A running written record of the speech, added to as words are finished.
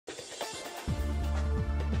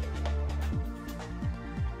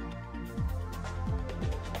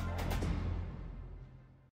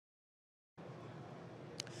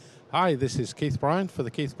Hi, this is Keith Bryant for the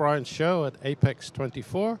Keith Bryant Show at Apex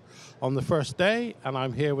 24 on the first day, and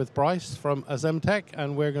I'm here with Bryce from Azemtech,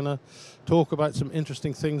 and we're going to talk about some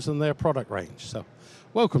interesting things in their product range. So,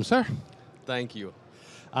 welcome, sir. Thank you.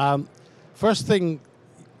 First thing,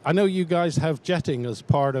 I know you guys have jetting as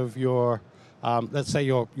part of your, let's say,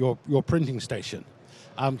 your printing station.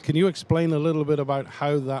 Can you explain a little bit about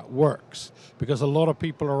how that works? Because a lot of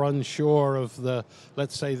people are unsure of the,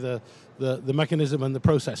 let's say, the mechanism and the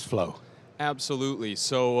process flow. Absolutely.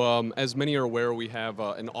 So as many are aware, we have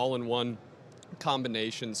an all-in-one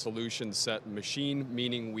combination solution set machine,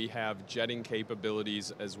 meaning we have jetting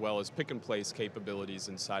capabilities as well as pick-and-place capabilities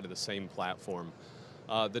inside of the same platform.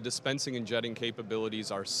 The dispensing and jetting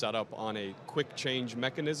capabilities are set up on a quick change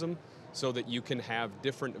mechanism so that you can have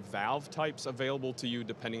different valve types available to you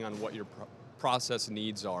depending on what your process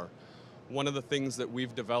needs are. One of the things that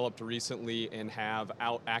we've developed recently and have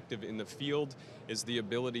out active in the field is the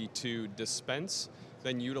ability to dispense.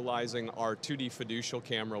 Then utilizing our 2D fiducial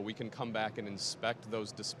camera, we can come back and inspect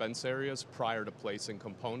those dispense areas prior to placing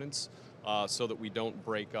components so that we don't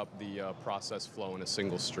break up the process flow in a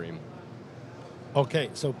single stream. Okay,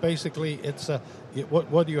 so basically it's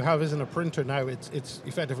what you have isn't a printer now, it's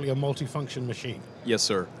effectively a multifunction machine. Yes,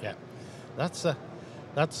 sir. Yeah,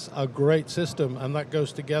 that's a great system, and that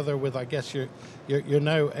goes together with, I guess, you're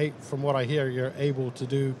now, from what I hear, you're able to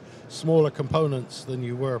do smaller components than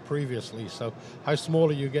you were previously. So how small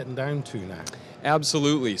are you getting down to now?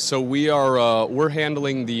 Absolutely. So we're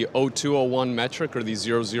handling the 0201 metric or the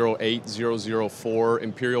 008, 004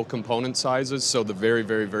 imperial component sizes, so the very,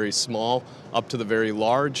 very, very small up to the very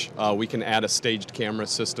large. We can add a staged camera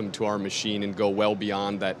system to our machine and go well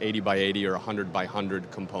beyond that 80 by 80 or 100 by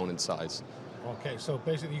 100 component size. Okay, so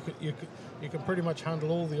basically you can pretty much handle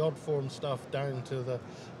all the odd form stuff down to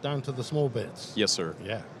the small bits. Yes, sir.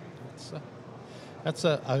 Yeah, that's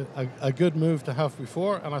a good move to have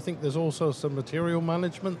before, and I think there's also some material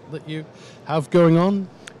management that you have going on.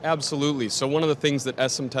 Absolutely. So one of the things that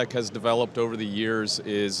Azemtech has developed over the years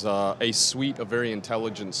is a suite of very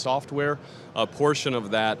intelligent software. A portion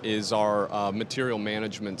of that is our material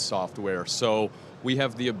management software. So we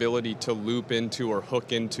have the ability to loop into or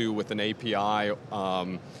hook into with an API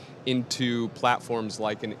into platforms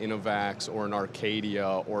like an Innovax or an Arcadia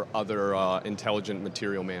or other intelligent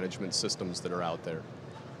material management systems that are out there.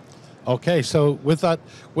 Okay, so with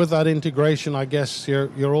that integration, I guess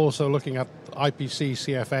you're also looking at IPC,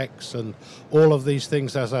 CFX, and all of these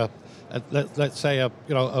things as let's say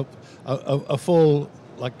a full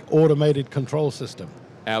like automated control system.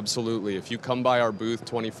 Absolutely. If you come by our booth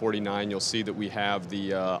 2049, you'll see that we have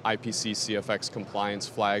the IPC CFX compliance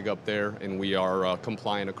flag up there, and we are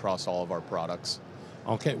compliant across all of our products.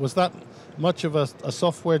 Okay, was that much of a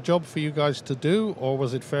software job for you guys to do, or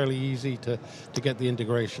was it fairly easy to get the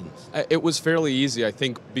integrations? It was fairly easy, I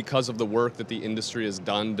think, because of the work that the industry has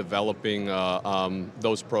done developing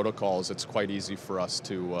those protocols. It's quite easy for us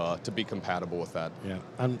to be compatible with that. Yeah,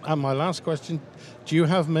 and my last question, do you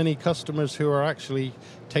have many customers who are actually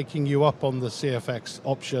taking you up on the CFX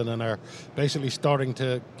option and are basically starting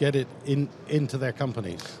to get it into their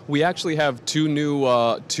companies? We actually have two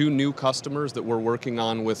new customers that we're working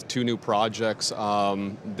on with two new projects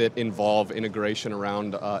that involve integration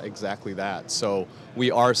around exactly that. So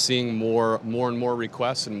we are seeing more and more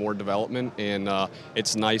requests and more development, and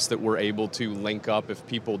it's nice that we're able to link up if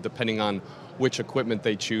people, depending on which equipment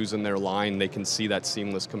they choose in their line, they can see that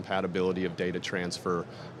seamless compatibility of data transfer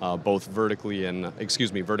both vertically and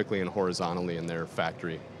horizontally in their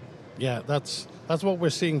factory. Yeah, that's what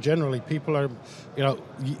we're seeing generally. People are,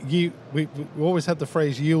 we always had the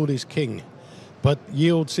phrase yield is king, but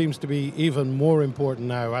yield seems to be even more important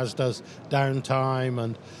now, as does downtime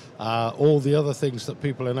and all the other things that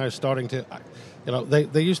people are now starting to,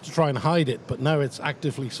 they used to try and hide it, but now it's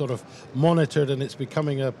actively sort of monitored, and it's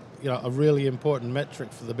becoming a really important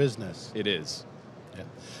metric for the business. It is. Yeah.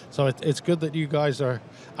 So it's good that you guys are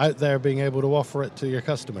out there being able to offer it to your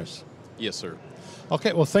customers. Yes, sir.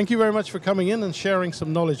 Okay, well, thank you very much for coming in and sharing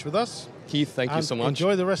some knowledge with us. Keith, thank you so much.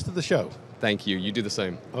 Enjoy the rest of the show. Thank you. You do the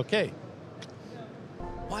same. Okay.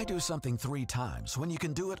 Why do something 3 times when you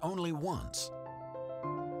can do it only once?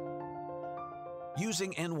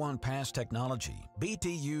 Using N1 Pass technology,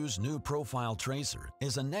 BTU's new Profile Tracer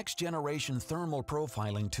is a next-generation thermal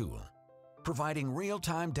profiling tool, providing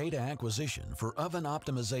real-time data acquisition for oven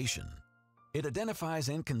optimization. It identifies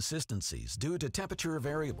inconsistencies due to temperature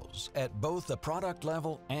variables at both the product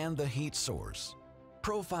level and the heat source.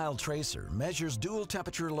 Profile Tracer measures dual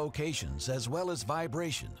temperature locations as well as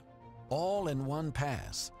vibration, all in one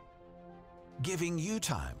pass, giving you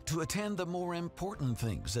time to attend the more important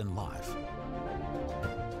things in life.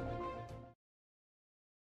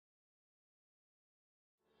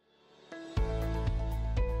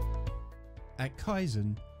 At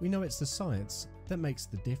Kaizen, we know it's the science that makes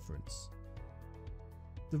the difference.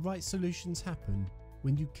 The right solutions happen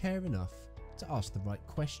when you care enough to ask the right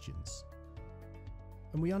questions.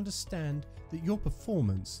 And we understand that your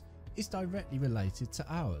performance is directly related to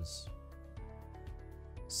ours.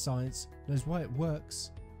 Science knows why it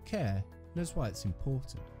works, care knows why it's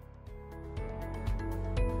important.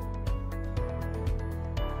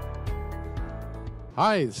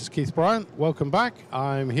 Hi, this is Keith Bryant. Welcome back.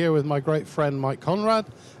 I'm here with my great friend Mike Conrad,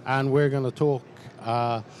 and we're going to talk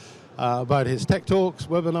about his tech talks,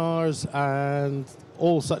 webinars, and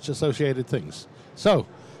all such associated things. So,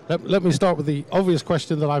 let me start with the obvious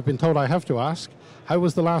question that I've been told I have to ask. How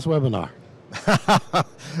was the last webinar?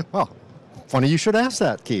 Well, funny you should ask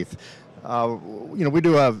that, Keith. We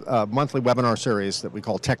do a monthly webinar series that we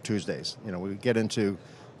call Tech Tuesdays. We get into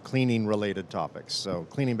cleaning-related topics, so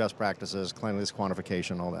cleaning best practices, cleanliness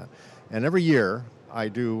quantification, all that. And every year, I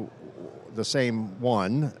do the same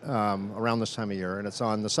one around this time of year, and it's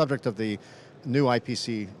on the subject of the new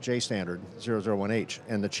IPC J standard, 001H,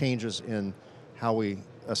 and the changes in how we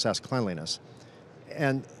assess cleanliness.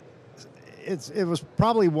 And it was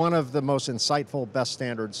probably one of the most insightful, best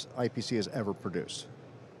standards IPC has ever produced,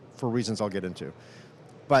 for reasons I'll get into.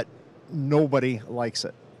 But nobody likes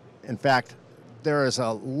it. In fact, there is a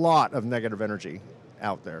lot of negative energy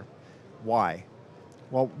out there. Why?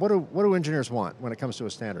 Well, what do engineers want when it comes to a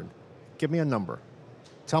standard? Give me a number.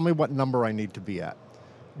 Tell me what number I need to be at.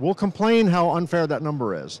 We'll complain how unfair that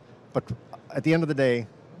number is, but at the end of the day,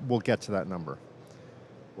 we'll get to that number.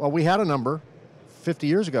 Well, we had a number 50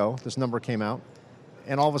 years ago. This number came out,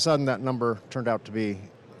 and all of a sudden that number turned out to be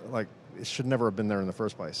like it should never have been there in the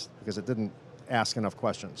first place because it didn't ask enough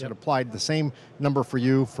questions. Yep. It applied the same number for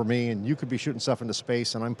you, for me, and you could be shooting stuff into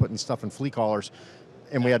space and I'm putting stuff in flea collars,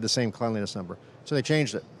 and we had the same cleanliness number. So they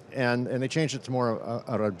changed it, and they changed it to more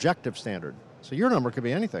an objective standard. So your number could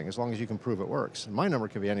be anything as long as you can prove it works. And my number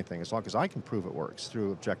could be anything as long as I can prove it works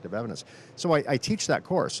through objective evidence. So I teach that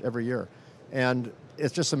course every year, and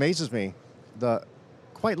it just amazes me the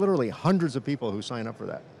quite literally hundreds of people who sign up for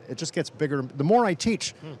that. It just gets bigger. The more I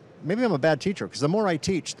teach, maybe I'm a bad teacher, because the more I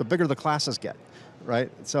teach, the bigger the classes get,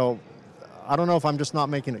 right? So I don't know if I'm just not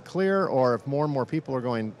making it clear or if more and more people are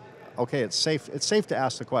going, okay, it's safe to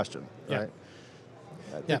ask the question, right?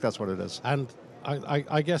 I think that's what it is. And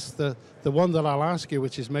I guess the one that I'll ask you,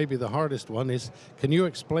 which is maybe the hardest one, is can you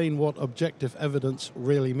explain what objective evidence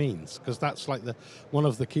really means? Because that's like one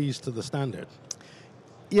of the keys to the standard.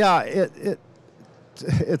 Yeah,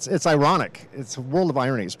 it's ironic. It's a world of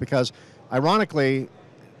ironies, because ironically,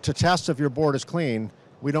 to test if your board is clean,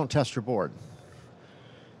 we don't test your board.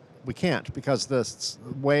 We can't, because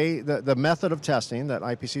the method of testing that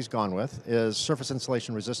IPC's gone with is surface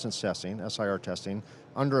insulation resistance testing, SIR testing,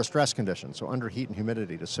 under a stress condition, so under heat and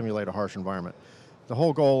humidity to simulate a harsh environment. The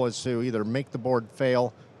whole goal is to either make the board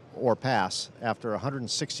fail or pass after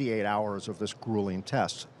 168 hours of this grueling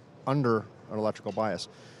test under an electrical bias.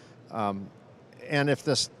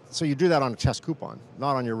 So you do that on a test coupon,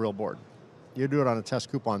 not on your real board. You do it on a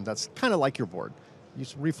test coupon that's kind of like your board. You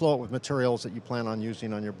reflow it with materials that you plan on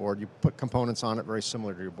using on your board. You put components on it very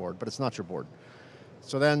similar to your board, but it's not your board.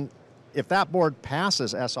 So then, if that board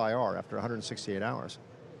passes SIR after 168 hours,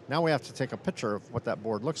 now we have to take a picture of what that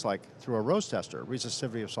board looks like through a ROSE tester,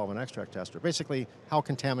 resistivity of solvent extract tester. Basically, how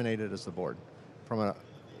contaminated is the board from a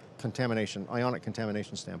ionic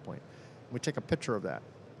contamination standpoint. We take a picture of that.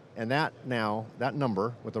 And that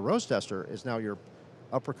number with the ROSE tester is now your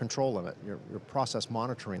upper control limit, your process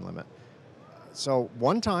monitoring limit. So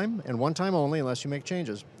one time, and one time only, unless you make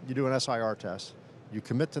changes, you do an SIR test, you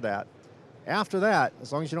commit to that. After that,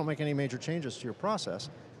 as long as you don't make any major changes to your process,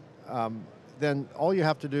 then all you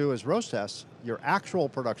have to do is ROSE test your actual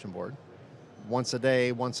production board once a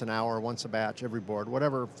day, once an hour, once a batch, every board,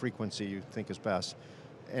 whatever frequency you think is best,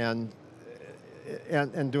 and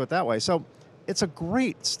do it that way. So it's a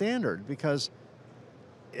great standard, because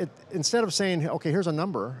instead of saying, okay, here's a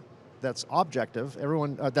number that's objective,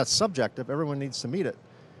 that's subjective, everyone needs to meet it.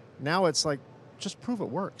 Now it's like, just prove it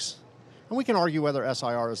works. And we can argue whether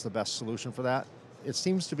SIR is the best solution for that. It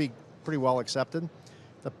seems to be pretty well accepted.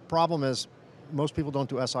 The problem is most people don't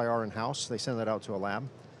do SIR in-house. They send that out to a lab.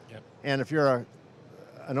 Yep. And if you're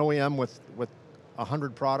an OEM with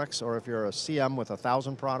 100 products, or if you're a CM with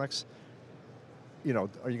 1,000 products,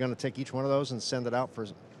 are you going to take each one of those and send it out for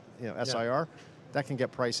SIR? Yeah. That can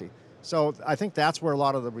get pricey. So I think that's where a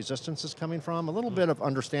lot of the resistance is coming from. A little bit of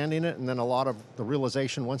understanding it, and then a lot of the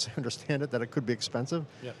realization once they understand it that it could be expensive.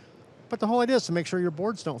 Yeah. But the whole idea is to make sure your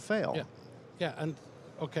boards don't fail. Yeah, yeah, and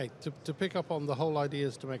okay, to pick up on the whole idea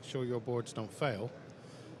is to make sure your boards don't fail.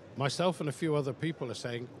 myself and a few other people are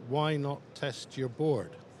saying, why not test your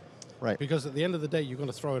board? Right. Because at the end of the day, you're going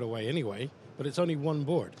to throw it away anyway, but it's only one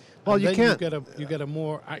board. Well, and you then can't. You get a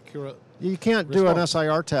more accurate. You can't do an response.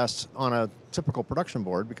 SIR test on a typical production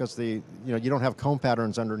board because you don't have comb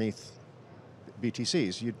patterns underneath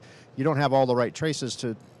BTCs. You don't have all the right traces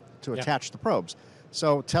to attach the probes.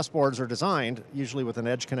 So test boards are designed usually with an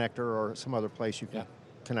edge connector or some other place you can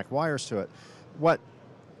connect wires to it. What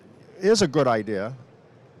is a good idea,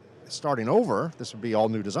 starting over, this would be all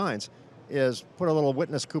new designs, is put a little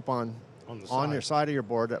witness coupon on your side of your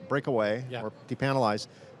board that break away or depanelize,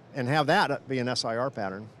 and have that be an SIR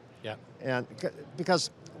pattern. Yeah. And because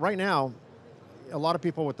right now, a lot of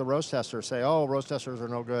people with the Rose tester say, oh, Rose testers are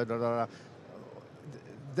no good,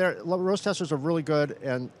 Rose testers are really good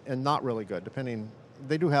and not really good, depending.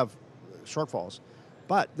 They do have shortfalls,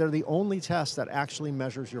 but they're the only test that actually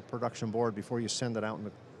measures your production board before you send it out in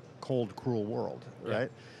the cold, cruel world, right?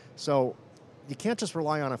 So you can't just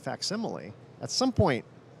rely on a facsimile. At some point,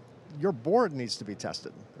 your board needs to be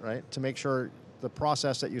tested, right? To make sure the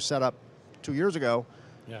process that you set up 2 years ago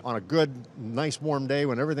on a good, nice, warm day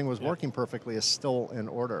when everything was working perfectly is still in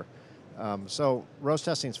order. So Rose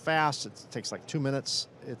testing is fast. It takes like 2 minutes.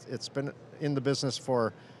 It's been in the business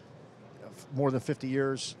for more than 50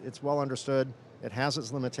 years. It's well understood. It has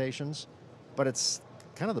its limitations, but it's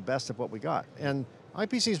kind of the best of what we got. And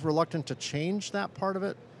IPC is reluctant to change that part of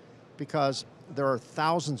it because there are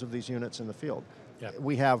thousands of these units in the field. Yeah.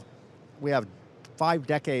 We have 5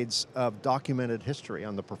 decades of documented history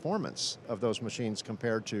on the performance of those machines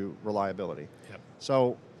compared to reliability. Yep.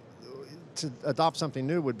 So to adopt something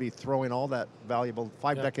new would be throwing all that valuable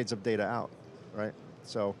 5 decades of data out, right?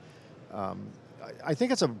 So I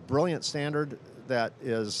think it's a brilliant standard that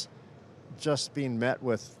is just being met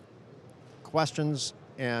with questions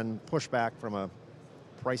and pushback from a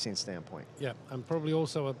pricing standpoint. Yeah, and probably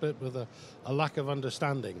also a bit with a lack of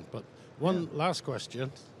understanding. But one last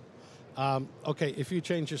question. Okay, if you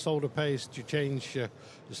change your solder paste, you change your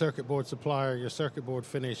circuit board supplier, your circuit board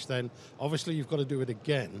finish, then obviously you've got to do it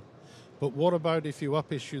again. But what about if you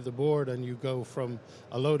up-issue the board and you go from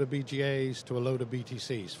a load of BGAs to a load of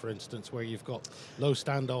BTCs, for instance, where you've got low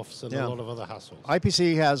standoffs and a lot of other hassles?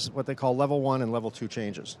 IPC has what they call level 1 and level 2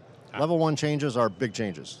 changes. Level 1 changes are big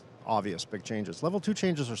changes, obvious big changes. Level 2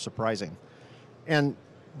 changes are surprising. And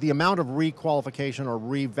the amount of requalification or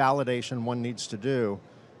revalidation one needs to do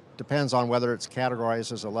depends on whether it's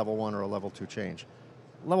categorized as a level 1 or a level 2 change.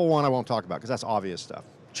 Level 1 I won't talk about because that's obvious stuff.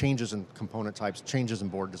 Changes in component types, changes in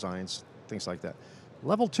board designs, things like that.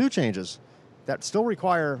 Level 2 changes that still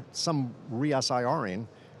require some re-SIRing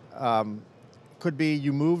could be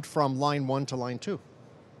you moved from line 1 to line 2.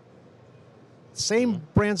 Same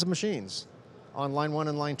brands of machines on line 1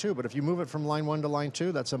 and line 2, but if you move it from line 1 to line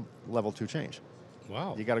 2, that's a level 2 change.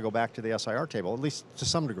 Wow. You got to go back to the SIR table, at least to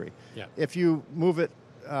some degree. Yeah. If you move it,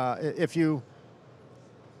 if you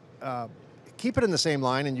keep it in the same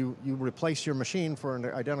line and you replace your machine for an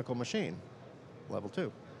identical machine, level 2.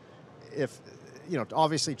 If,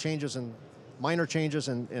 obviously minor changes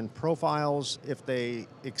in profiles, if they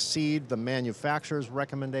exceed the manufacturer's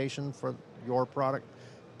recommendation for your product,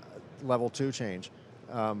 level 2 change.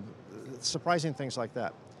 Surprising things like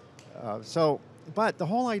that. But the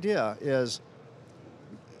whole idea is,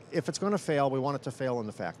 if it's going to fail, we want it to fail in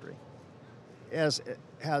the factory. As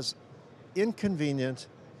inconvenient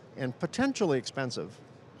and potentially expensive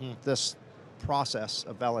this process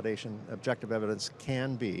of validation, objective evidence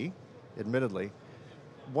can be, admittedly,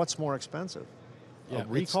 what's more expensive? A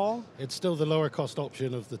recall? It's still the lower cost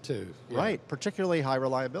option of the two. Yeah. Right, particularly high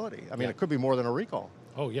reliability. I mean, it could be more than a recall.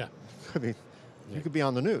 Oh, yeah. Could be. You could be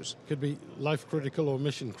on the news. Could be life critical or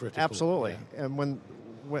mission critical. Absolutely. Yeah. And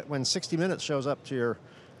when 60 Minutes shows up to your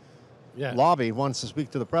lobby, wants to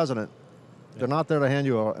speak to the president, they're not there to hand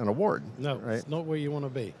you an award. No, right? It's not where you want to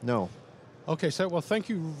be. No. Okay, so well, thank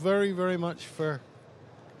you very, very much for.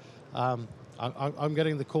 I'm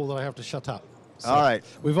getting the call that I have to shut up. So all right.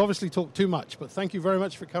 We've obviously talked too much, but thank you very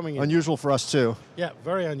much for coming in. Unusual for us too. Yeah,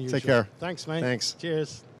 very unusual. Take care. Thanks, mate. Thanks.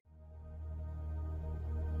 Cheers.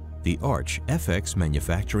 The Arch FX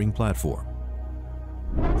manufacturing platform,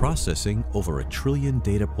 processing over 1 trillion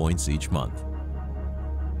data points each month,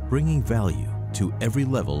 bringing value to every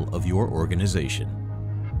level of your organization.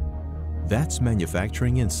 That's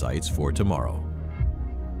manufacturing insights for tomorrow.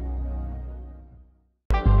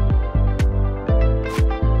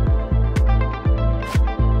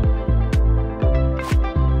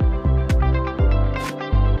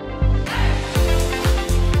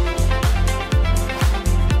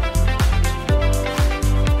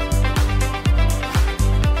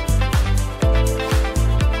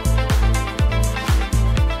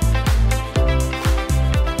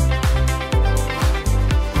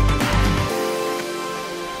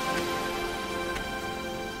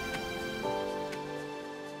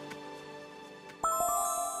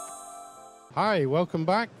 Hi, welcome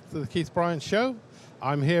back to the Keith Bryant Show.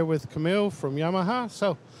 I'm here with Camille from Yamaha.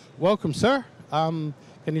 So, welcome, sir. Can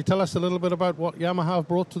you tell us a little bit about what Yamaha have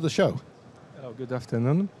brought to the show? Hello, good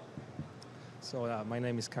afternoon. So, my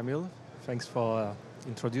name is Camille. Thanks for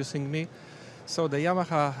introducing me. So, the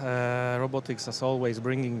Yamaha Robotics is always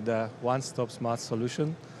bringing the one-stop smart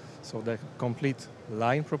solution. So, the complete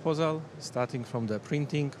line proposal, starting from the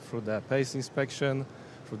printing, through the pace inspection,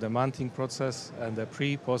 through the mounting process, and the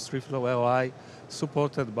pre-post reflow LI,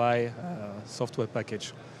 supported by software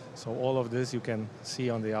package. So all of this you can see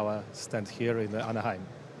on our stand here in Anaheim.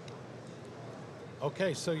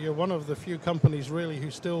 Okay, so you're one of the few companies really who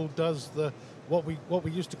still does the what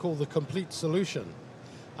we used to call the complete solution.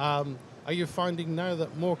 Are you finding now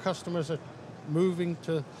that more customers are moving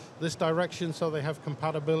to this direction so they have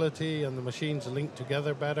compatibility and the machines linked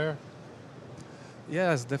together better?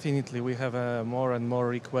 Yes, definitely. We have more and more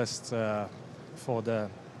requests for the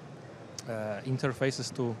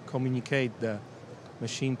interfaces to communicate the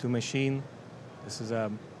machine to machine. This is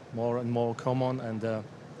more and more common, and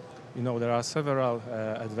there are several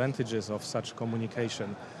advantages of such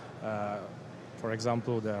communication. For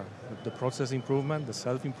example, the process improvement, the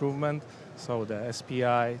self-improvement. So the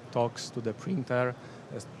SPI talks to the printer.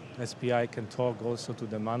 SPI can talk also to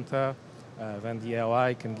the mounter. Then the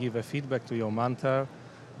LI can give a feedback to your mounter.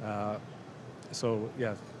 So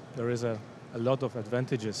yeah, there is a lot of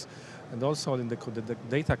advantages. And also in the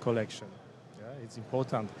data collection, it's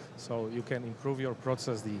important. So you can improve your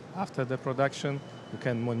process after the production. You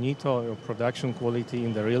can monitor your production quality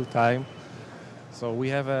in the real time. So we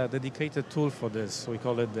have a dedicated tool for this. We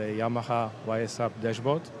call it the Yamaha YSApp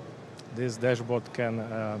dashboard. This dashboard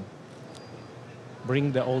can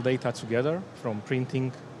bring the all data together from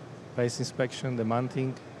printing, pace inspection, the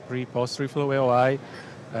mounting, pre-post reflow LI,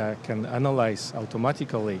 can analyze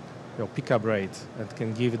automatically your pickup rate and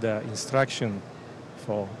can give the instruction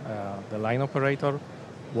for the line operator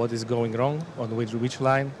what is going wrong on which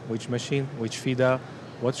line, which machine, which feeder,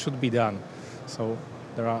 what should be done. So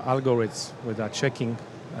there are algorithms that are checking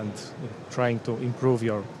and trying to improve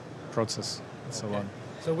your process and so on.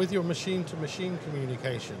 So with your machine-to-machine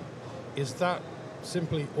communication, is that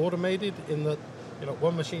simply automated in that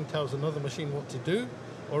one machine tells another machine what to do,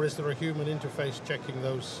 or is there a human interface checking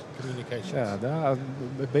those communications? Yeah,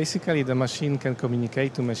 basically the machine can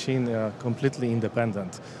communicate to machine completely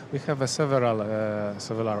independent. We have several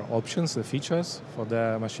options, features for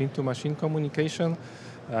the machine-to-machine communication.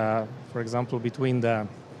 For example, between the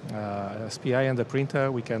SPI and the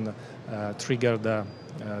printer, we can trigger the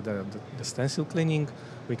stencil cleaning.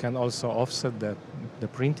 We can also offset the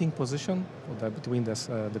printing position between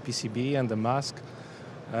the PCB and the mask.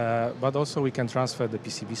 But also we can transfer the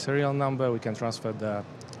PCB serial number. We can transfer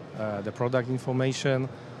the product information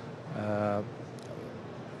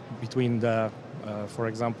between for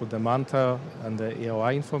example, the mounter and the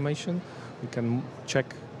AOI information. We can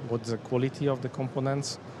check what's the quality of the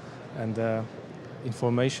components, and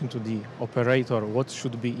information to the operator what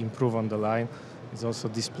should be improved on the line is also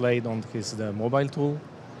displayed on the mobile tool.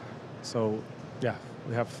 So yeah,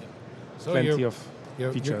 we have plenty of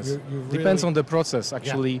features. Depends on the process.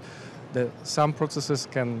 Actually, some processes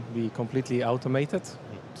can be completely automated,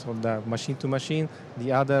 so the machine to machine.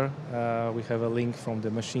 The other, we have a link from the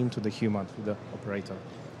machine to the human, to the operator.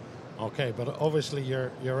 Okay, but obviously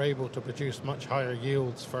you're able to produce much higher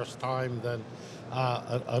yields first time than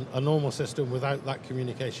a normal system without that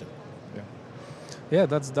communication. Yeah,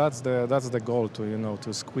 that's the goal,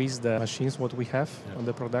 to squeeze the machines what we have on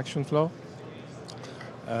the production flow.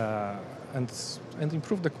 And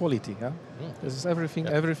improve the quality. Yeah, this is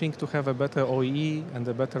everything to have a better OEE and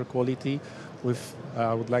a better quality. With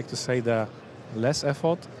I would like to say the less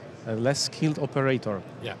effort, a less skilled operator.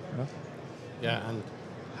 Yeah, and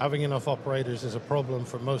having enough operators is a problem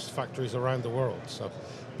for most factories around the world. So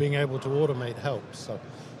being able to automate helps.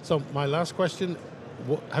 So my last question: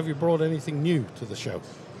 have you brought anything new to the show?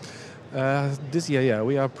 This year,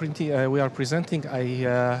 we are presenting.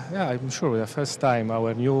 I'm sure the first time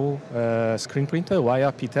our new screen printer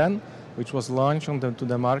Wire P10, which was launched to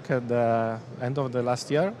the market the end of the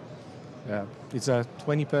last year. It's a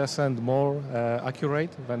 20% more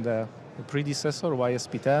accurate than the predecessor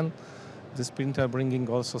YSP10. This printer bringing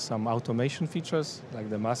also some automation features like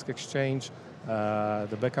the mask exchange,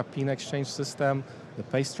 the backup pin exchange system, the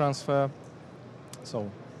paste transfer.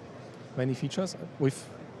 So many features with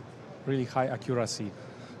really high accuracy.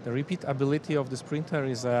 The repeatability of this printer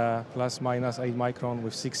is plus minus 8 micron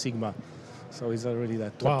with 6 sigma. So it's really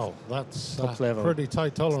that top. Wow, that's top level. Pretty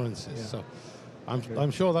tight tolerances. Yeah. So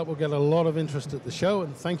I'm sure that will get a lot of interest at the show,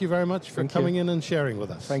 and thank you very much for coming in and sharing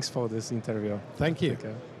with us. Thanks for this interview. Thank you. Take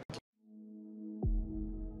care.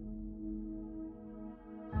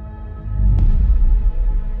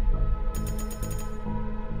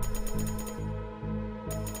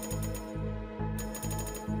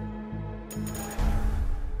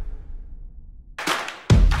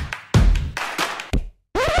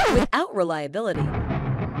 about reliability.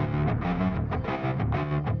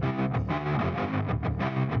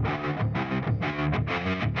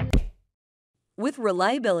 With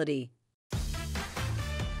reliability.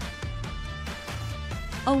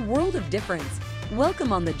 A world of difference.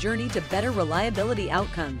 Welcome on the journey to better reliability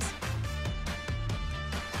outcomes.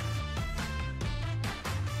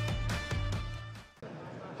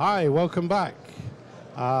 Hi, welcome back.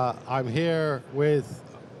 I'm here with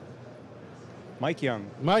Mike Young.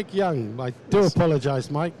 Mike Young. I do apologize,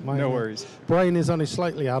 Mike. My No worries. brain is only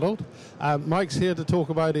slightly addled. Mike's here to talk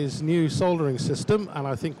about his new soldering system, and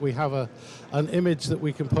I think we have an image that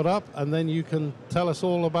we can put up, and then you can tell us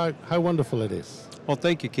all about how wonderful it is. Well,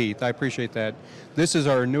 thank you, Keith. I appreciate that. This is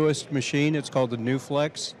our newest machine. It's called the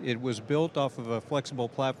NewFlex. It was built off of a flexible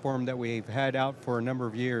platform that we've had out for a number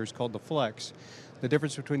of years called the Flex. The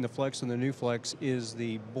difference between the Flex and the NewFlex is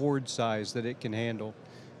the board size that it can handle.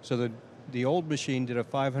 So the old machine did a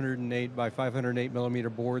 508 by 508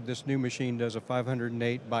 millimeter board. This new machine does a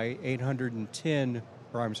 508 by 810,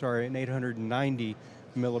 or I'm sorry, an 890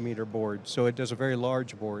 millimeter board. So it does a very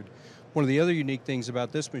large board. One of the other unique things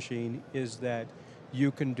about this machine is that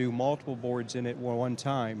you can do multiple boards in it at one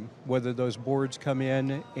time, whether those boards come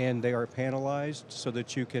in and they are panelized so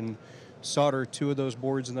that you can solder two of those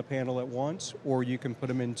boards in the panel at once, or you can put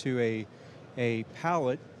them into a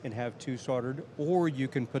pallet and have two soldered, or you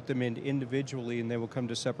can put them in individually and they will come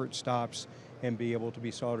to separate stops and be able to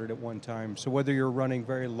be soldered at one time. So whether you're running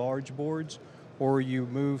very large boards or you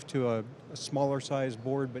move to a smaller size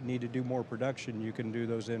board but need to do more production, you can do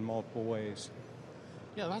those in multiple ways.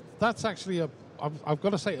 Yeah, that's actually I've got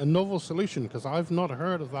to say, a novel solution, because I've not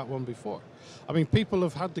heard of that one before. I mean, people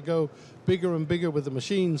have had to go bigger and bigger with the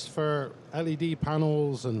machines for LED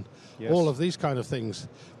panels and all of these kind of things.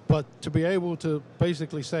 But to be able to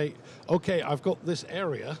basically say, okay, I've got this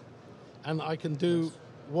area, and I can do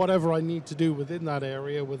whatever I need to do within that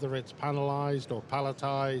area, whether it's panelized or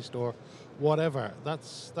palletized or whatever,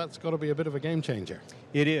 that's got to be a bit of a game changer.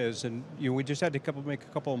 It is, and we just had to make a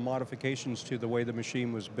couple of modifications to the way the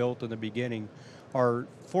machine was built in the beginning. Our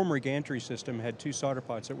former gantry system had two solder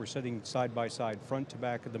pots that were sitting side by side, front to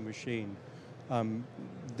back of the machine.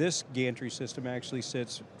 This gantry system actually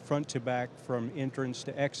sits front to back from entrance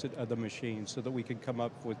to exit of the machine, so that we can come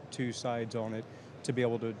up with two sides on it to be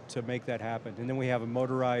able to make that happen. And then we have a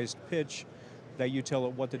motorized pitch that you tell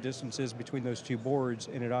it what the distance is between those two boards,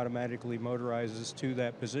 and it automatically motorizes to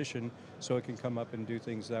that position so it can come up and do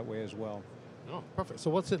things that way as well. Oh, perfect. So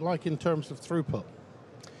what's it like in terms of throughput?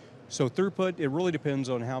 So throughput, it really depends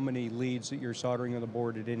on how many leads that you're soldering on the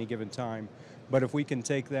board at any given time. But if we can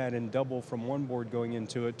take that and double from one board going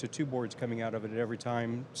into it to two boards coming out of it at every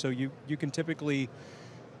time, so you can typically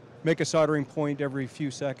make a soldering point every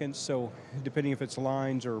few seconds, so depending if it's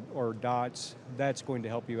lines or dots, that's going to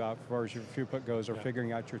help you out as far as your throughput goes, or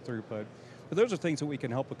figuring out your throughput. But those are things that we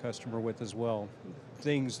can help a customer with as well.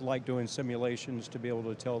 Things like doing simulations to be able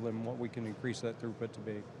to tell them what we can increase that throughput to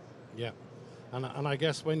be. Yeah, and I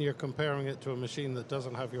guess when you're comparing it to a machine that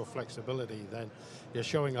doesn't have your flexibility, then you're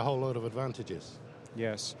showing a whole load of advantages.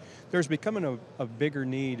 Yes, there's becoming a bigger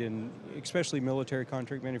need in especially military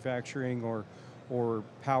contract manufacturing or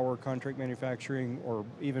power contract manufacturing, or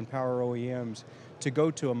even power OEMs, to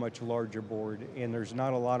go to a much larger board, and there's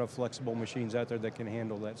not a lot of flexible machines out there that can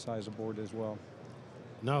handle that size of board as well.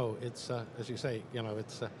 No, it's as you say,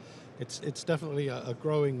 it's definitely a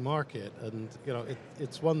growing market, and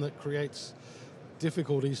it's one that creates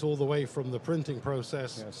difficulties all the way from the printing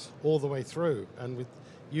process all the way through. And with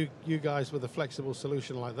you guys with a flexible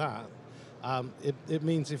solution like that, it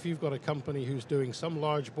means if you've got a company who's doing some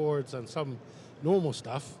large boards and some normal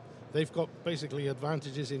stuff, they've got basically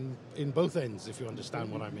advantages in both ends, if you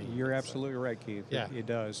understand what I mean. You're absolutely right, Keith. Yeah. It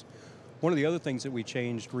does. One of the other things that we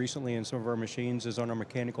changed recently in some of our machines is on our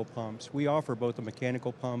mechanical pumps. We offer both a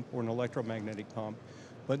mechanical pump or an electromagnetic pump,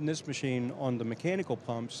 but in this machine, on the mechanical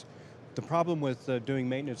pumps, the problem with doing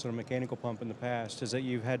maintenance on a mechanical pump in the past is that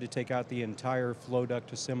you've had to take out the entire flow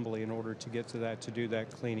duct assembly in order to get to that, to do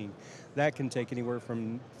that cleaning. That can take anywhere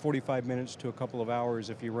from 45 minutes to a couple of hours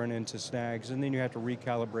if you run into snags, and then you have to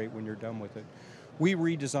recalibrate when you're done with it. We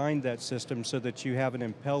redesigned that system so that you have an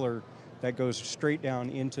impeller that goes straight down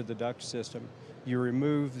into the duct system. You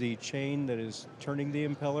remove the chain that is turning the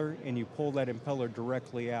impeller, and you pull that impeller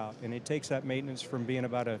directly out. And it takes that maintenance from being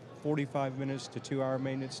about a 45 minutes to 2-hour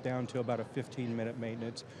maintenance down to about a 15-minute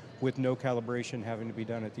maintenance, with no calibration having to be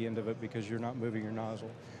done at the end of it because you're not moving your nozzle.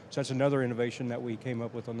 So that's another innovation that we came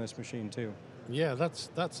up with on this machine too. Yeah,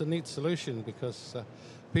 that's a neat solution, because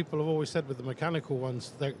people have always said with the mechanical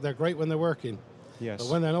ones, they're great when they're working. Yes.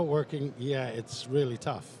 But when they're not working, yeah, it's really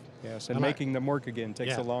tough. Yes, and And making them work again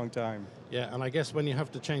takes Yeah. a long time. Yeah, and I guess when you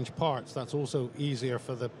have to change parts, that's also easier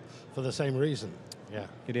for the same reason. Yeah,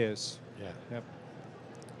 It is. yeah, Yep.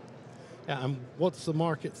 yeah. And what's the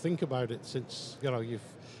market think about it since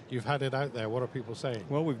you've had it out there? What are people saying?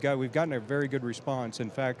 Well, we've gotten a very good response. In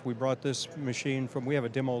fact, we brought this machine we have a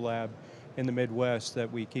demo lab in the Midwest that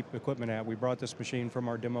we keep equipment at. We brought this machine from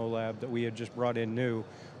our demo lab that we had just brought in new,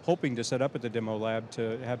 hoping to set up at the demo lab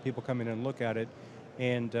to have people come in and look at it.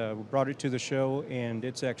 And we brought it to the show, and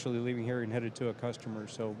it's actually leaving here and headed to a customer.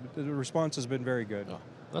 So the response has been very good. Oh,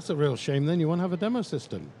 that's a real shame. Then you won't have a demo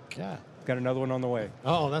system. Yeah. Got another one on the way.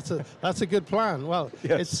 Oh, that's a good plan. Well,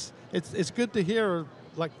 Yes. it's good to hear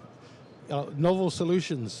like novel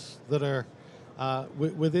solutions that are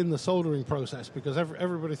within the soldering process, because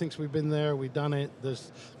everybody thinks we've been there, we've done it.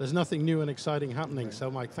 There's nothing new and exciting happening. Right. So,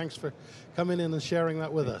 Mike, thanks for coming in and sharing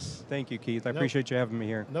that with us. Thank you, Keith. I appreciate you having me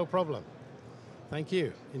here. No problem. Thank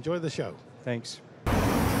you. Enjoy the show. Thanks.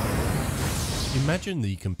 Imagine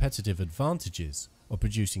the competitive advantages of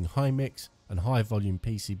producing high mix and high volume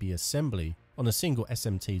PCB assembly on a single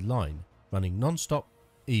SMT line, running non-stop,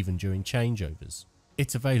 even during changeovers.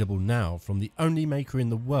 It's available now from the only maker in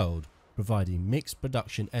the world providing mixed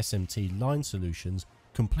production SMT line solutions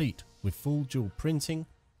complete with full dual printing,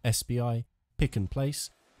 SPI, pick and place,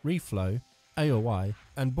 reflow, AOI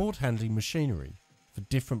and board handling machinery for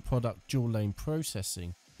different product dual lane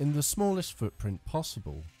processing in the smallest footprint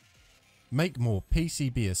possible. Make more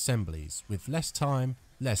PCB assemblies with less time,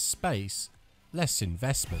 less space, less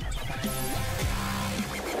investment.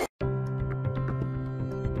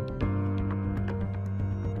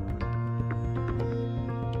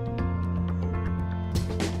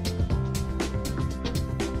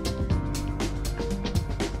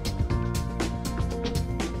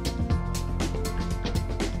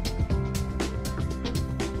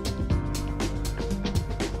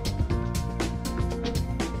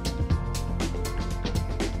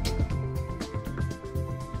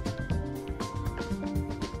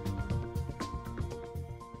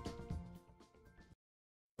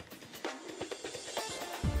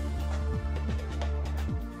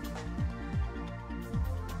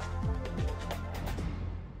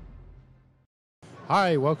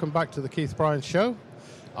 Hi, welcome back to the Keith Bryant Show.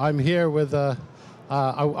 I'm here with,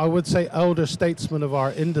 I would say, elder statesman of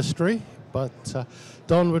our industry, but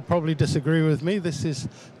Don would probably disagree with me. This is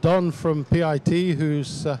Don from PIT,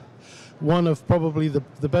 who's one of probably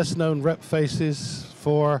the best known rep faces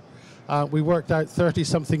for, we worked out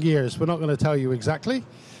 30-something years. We're not going to tell you exactly.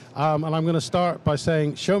 And I'm going to start by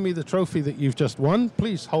saying, show me the trophy that you've just won.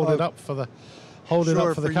 Please hold it up for the,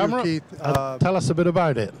 camera. You, Keith. Tell us a bit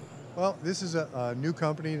about it. Well, this is a new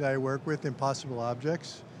company that I work with, Impossible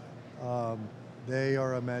Objects. They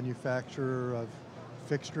are a manufacturer of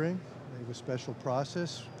fixturing. They have a special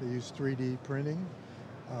process. They use 3D printing.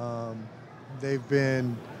 They've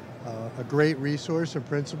been a great resource and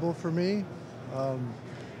principal for me.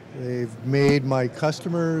 They've made my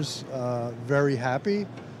customers very happy.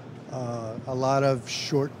 A lot of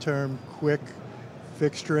short-term, quick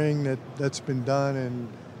fixturing that's been done, and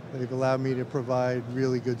they've allowed me to provide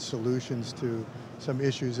really good solutions to some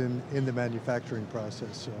issues in the manufacturing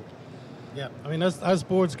process. So, yeah, I mean, as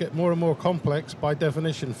boards get more and more complex, by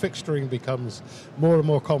definition, fixturing becomes more and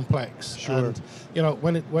more complex. Sure. And you know,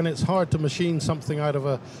 when it's hard to machine something out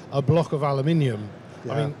of a block of aluminium,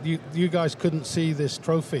 yeah. I mean, you guys couldn't see this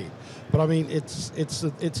trophy, but I mean, it's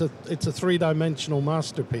a three-dimensional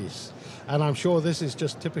masterpiece, and I'm sure this is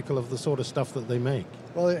just typical of the sort of stuff that they make.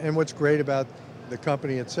 Well, and what's great about the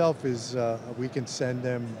company itself is we can send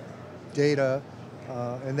them data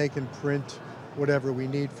and they can print whatever we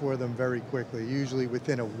need for them very quickly. Usually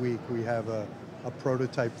within a week we have a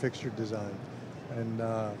prototype fixture design. And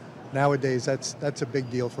nowadays that's a big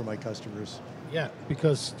deal for my customers. Yeah,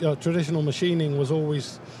 because traditional machining was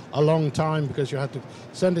always a long time because you had to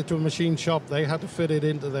send it to a machine shop. They had to fit it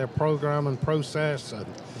into their program and process, and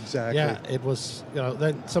exactly. Yeah, it was.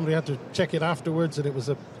 Then somebody had to check it afterwards, and it was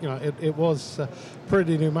it was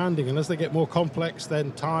pretty demanding. And as they get more complex,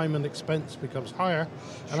 then time and expense becomes higher.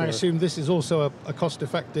 And Sure. I assume this is also a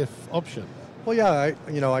cost-effective option. Well, yeah,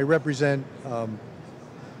 I represent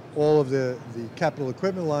all of the capital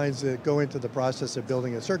equipment lines that go into the process of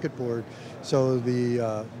building a circuit board. So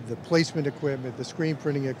the placement equipment, the screen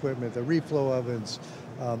printing equipment, the reflow ovens,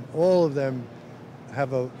 all of them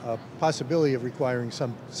have a possibility of requiring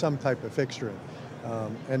some type of fixturing.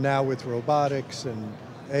 And now with robotics and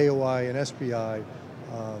AOI and SPI,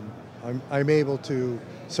 I'm able to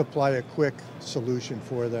supply a quick solution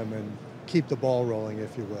for them and keep the ball rolling,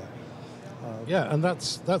 if you will. Yeah, and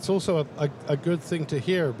that's also a good thing to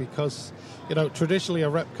hear, because traditionally a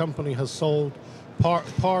rep company has sold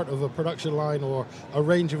part of a production line or a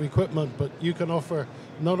range of equipment, but you can offer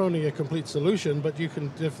not only a complete solution, but you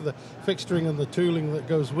can give the fixturing and the tooling that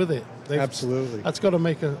goes with it. Absolutely. That's got to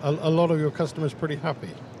make a lot of your customers pretty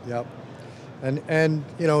happy. Yep. And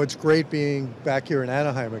it's great being back here in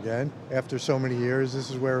Anaheim again after so many years.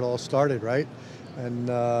 This is where it all started, right? And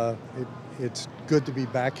it's good to be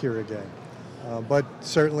back here again. But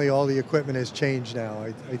certainly all the equipment has changed now.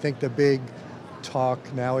 I think the big talk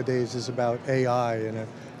nowadays is about AI,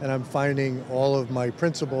 and I'm finding all of my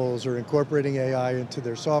principals are incorporating AI into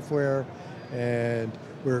their software, and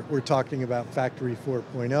we're talking about Factory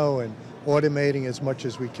 4.0 and automating as much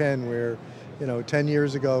as we can, where 10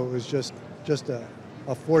 years ago it was just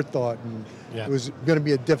a forethought, and it was going to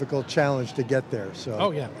be a difficult challenge to get there. So oh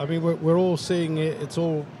yeah, I mean we're all seeing it.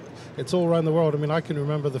 It's all around the world. I mean, I can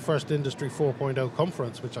remember the first Industry 4.0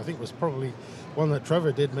 conference, which I think was probably one that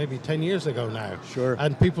Trevor did maybe 10 years ago now. Sure.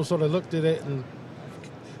 And people sort of looked at it and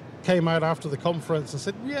came out after the conference and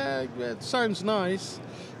said, yeah, it sounds nice.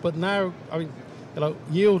 But now, I mean,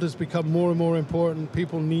 yield has become more and more important.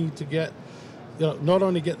 People need to get, not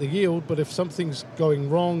only get the yield, but if something's going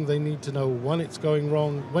wrong, they need to know when it's going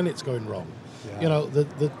wrong. Yeah.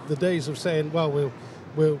 The days of saying, well,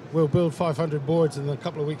 we'll build 500 boards and then a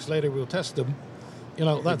couple of weeks later we'll test them.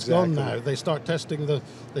 That's gone now. They start testing the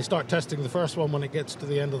first one when it gets to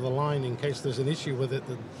the end of the line in case there's an issue with it.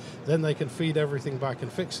 Then they can feed everything back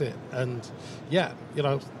and fix it. And yeah,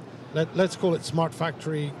 let's call it Smart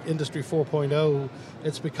Factory Industry 4.0.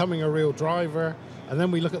 It's becoming a real driver. And then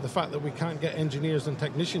we look at the fact that we can't get engineers and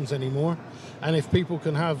technicians anymore. And if people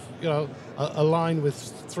can have, a line with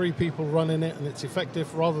 3 people running it and it's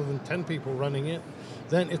effective rather than 10 people running it,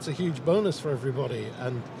 then it's a huge bonus for everybody.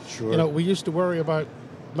 And sure. We used to worry about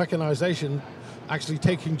mechanization actually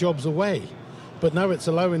taking jobs away. But now it's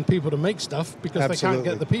allowing people to make stuff because Absolutely. they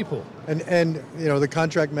can't get the people. And the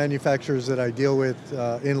contract manufacturers that I deal with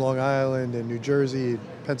in Long Island and New Jersey,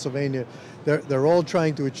 Pennsylvania, they're all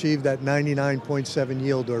trying to achieve that 99.7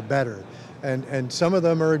 yield or better. And some of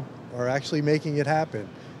them are actually making it happen.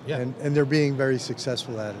 Yeah. And they're being very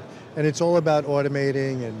successful at it. And it's all about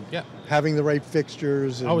automating and having the right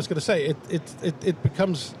fixtures. I was going to say, it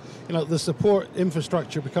becomes, the support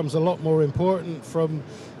infrastructure becomes a lot more important, from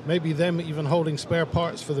maybe them even holding spare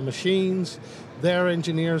parts for the machines, their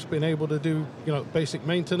engineers being able to do, basic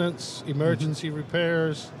maintenance, emergency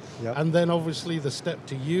repairs, and then obviously the step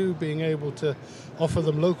to you being able to offer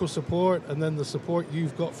them local support, and then the support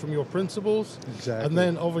you've got from your principals. Exactly. And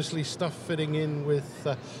then obviously stuff fitting in with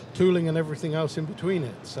tooling and everything else in between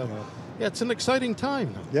it. So yeah, it's an exciting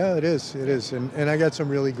time. Yeah, it is. And I got some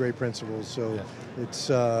really great principals. So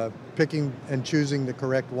it's picking and choosing the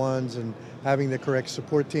correct ones and having the correct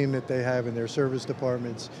support team that they have in their service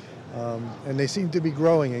departments. And they seem to be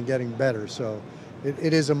growing and getting better. So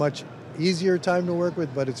it is a much easier time to work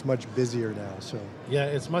with, but it's much busier now. So yeah,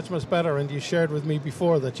 it's much better. And you shared with me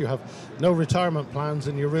before that you have no retirement plans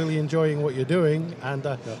and you're really enjoying what you're doing. And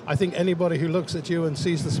I think anybody who looks at you and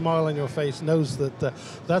sees the smile on your face knows that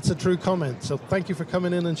that's a true comment. So thank you for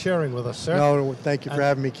coming in and sharing with us, sir. No, thank you for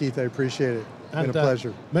having me, Keith. I appreciate it. It's been a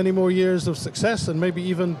pleasure. Many more years of success, and maybe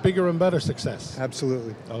even bigger and better success.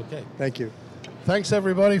 Absolutely. Okay. Thank you. Thanks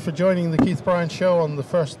everybody for joining the Keith Bryant Show on the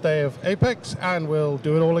first day of Apex, and we'll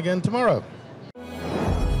do it all again tomorrow.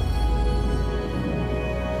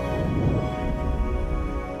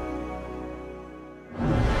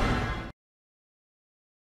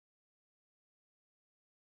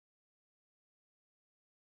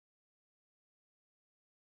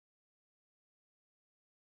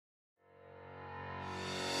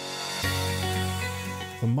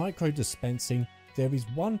 For micro dispensing, there is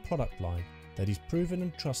one product line that is proven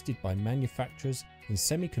and trusted by manufacturers in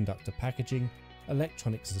semiconductor packaging,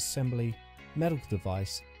 electronics assembly, medical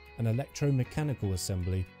device, and electromechanical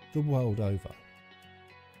assembly the world over.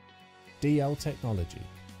 DL Technology,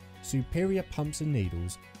 superior pumps and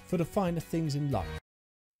needles for the finer things in life.